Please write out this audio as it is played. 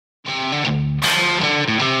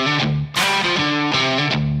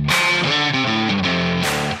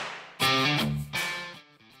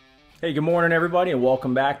Hey, good morning everybody and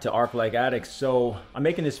welcome back to Arc Like Addicts. So I'm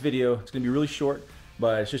making this video, it's gonna be really short,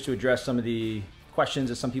 but it's just to address some of the questions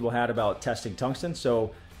that some people had about testing tungsten. So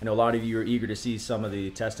I know a lot of you are eager to see some of the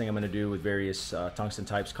testing I'm gonna do with various tungsten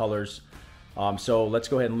types, colors. So let's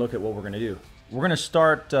go ahead and look at what we're gonna do. We're gonna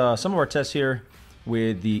start some of our tests here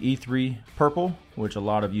with the E3 purple, which a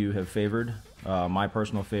lot of you have favored. My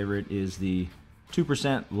personal favorite is the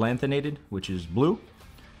 2% Lanthanated, which is blue.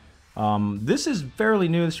 This is fairly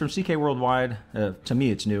new. This is from CK Worldwide. To me,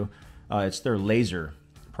 it's new. It's their LaYZr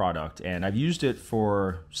product, and I've used it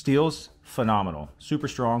for steels. Phenomenal, super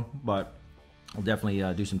strong, but I'll definitely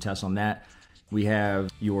do some tests on that. We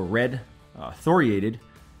have your red Thorated,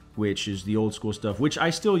 which is the old school stuff, which I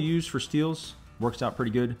still use for steels. Works out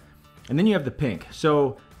pretty good. And then you have the pink.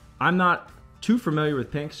 So I'm not too familiar with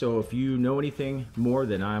pink, so if you know anything more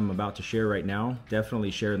than I'm about to share right now, definitely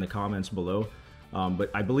share in the comments below.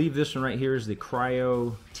 But I believe this one right here is the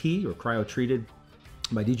Cryo T or Cryo Treated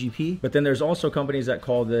by DGP. But then there's also companies that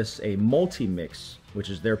call this a multi-mix, which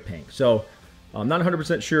is their pink. So I'm not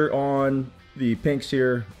 100% sure on the pinks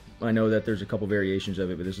here. I know that there's a couple variations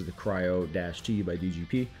of it, but this is the Cryo-T by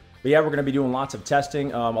DGP. But yeah, we're gonna be doing lots of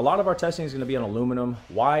testing. A lot of our testing is gonna be on aluminum.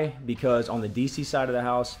 Why? Because on the DC side of the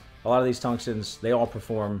house, a lot of these tungstens, they all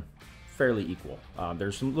perform fairly equal.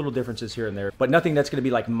 There's some little differences here and there, but nothing that's gonna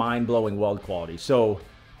be like mind-blowing weld quality. So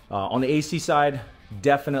on the AC side,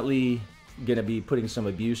 definitely gonna be putting some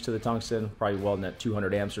abuse to the tungsten, probably welding at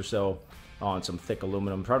 200 amps or so on some thick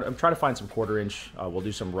aluminum. I'm trying to find some 1/4 inch. We'll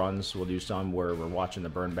do some runs. We'll do some where we're watching the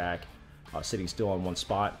burn back, sitting still on one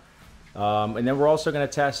spot. And then we're also gonna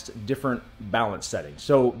test different balance settings.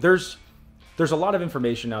 So there's a lot of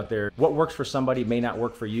information out there. What works for somebody may not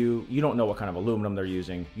work for you. You don't know what kind of aluminum they're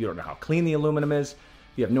using. You don't know how clean the aluminum is.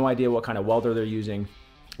 You have no idea what kind of welder they're using.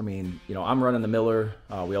 I mean, you know, I'm running the Miller.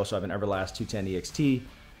 We also have an Everlast 210 EXT.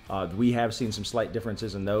 We have seen some slight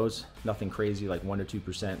differences in those. Nothing crazy, like 1 to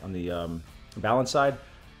 2% on the balance side.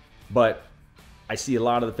 But I see a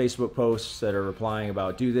lot of the Facebook posts that are replying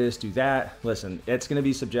about do this, do that. Listen, it's gonna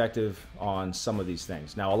be subjective on some of these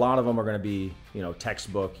things. Now, a lot of them are gonna be, you know,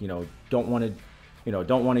 textbook, don't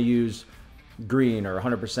wanna use green or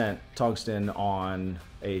 100% tungsten on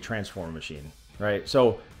a transformer machine, right?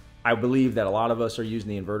 So I believe that a lot of us are using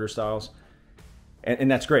the inverter styles,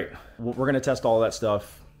 and that's great. We're gonna test all that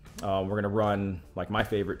stuff. We're gonna run, like my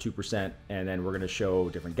favorite, 2%, and then we're gonna show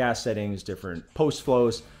different gas settings, different post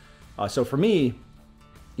flows. So for me,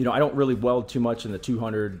 I don't really weld too much in the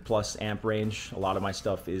 200 plus amp range. A lot of my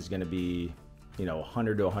stuff is gonna be,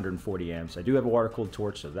 100 to 140 amps. I do have a water cooled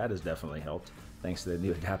torch, so that has definitely helped, thanks to the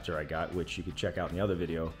new adapter I got, which you could check out in the other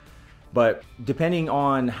video. But depending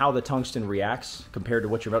on how the tungsten reacts compared to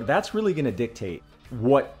what you're, that's really gonna dictate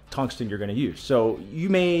what tungsten you're gonna use. So you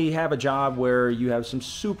may have a job where you have some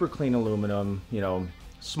super clean aluminum,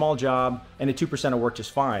 small job, and a 2% will work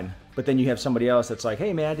just fine. But then you have somebody else that's like,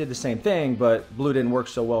 hey man, I did the same thing, but blue didn't work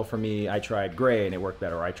so well for me. I tried gray and it worked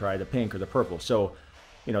better. Or I tried the pink or the purple. So,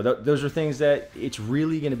 those are things that it's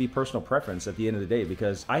really gonna be personal preference at the end of the day,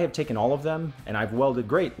 because I have taken all of them and I've welded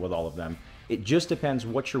great with all of them. It just depends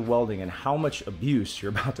what you're welding and how much abuse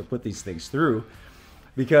you're about to put these things through.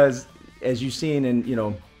 Because as you've seen,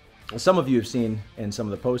 and some of you have seen in some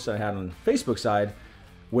of the posts I had on Facebook side,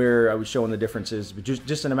 where I was showing the differences, but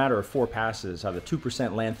just in a matter of 4 passes, how the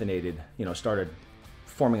 2% Lanthanated, started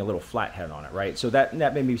forming a little flathead on it, right? So that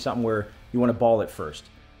may be something where you want to ball it first,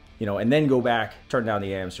 and then go back, turn down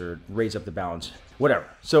the amps or raise up the balance, whatever.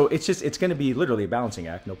 So it's going to be literally a balancing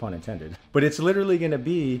act, no pun intended, but it's literally going to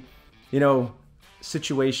be,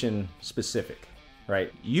 situation specific,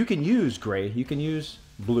 right? You can use gray, you can use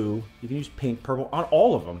blue, you can use pink, purple on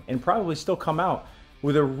all of them and probably still come out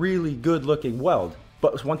with a really good looking weld.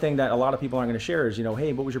 But one thing that a lot of people aren't going to share is,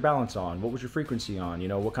 hey, what was your balance on? What was your frequency on?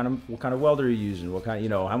 What kind of welder are you using? What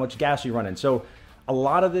kind, how much gas are you running? So a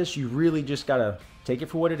lot of this, you really just got to take it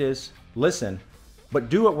for what it is, listen, but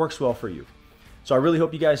do what works well for you. So I really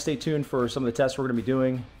hope you guys stay tuned for some of the tests we're going to be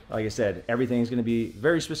doing. Like I said, everything's going to be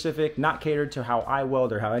very specific, not catered to how I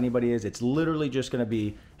weld or how anybody is. It's literally just going to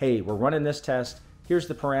be, hey, we're running this test. Here's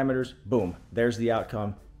the parameters. Boom. There's the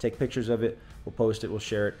outcome. Take pictures of it. We'll post it. We'll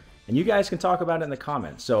share it. And you guys can talk about it in the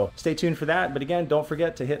comments. So stay tuned for that. But again, don't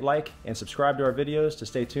forget to hit like and subscribe to our videos to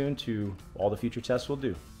stay tuned to all the future tests we'll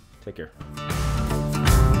do. Take care.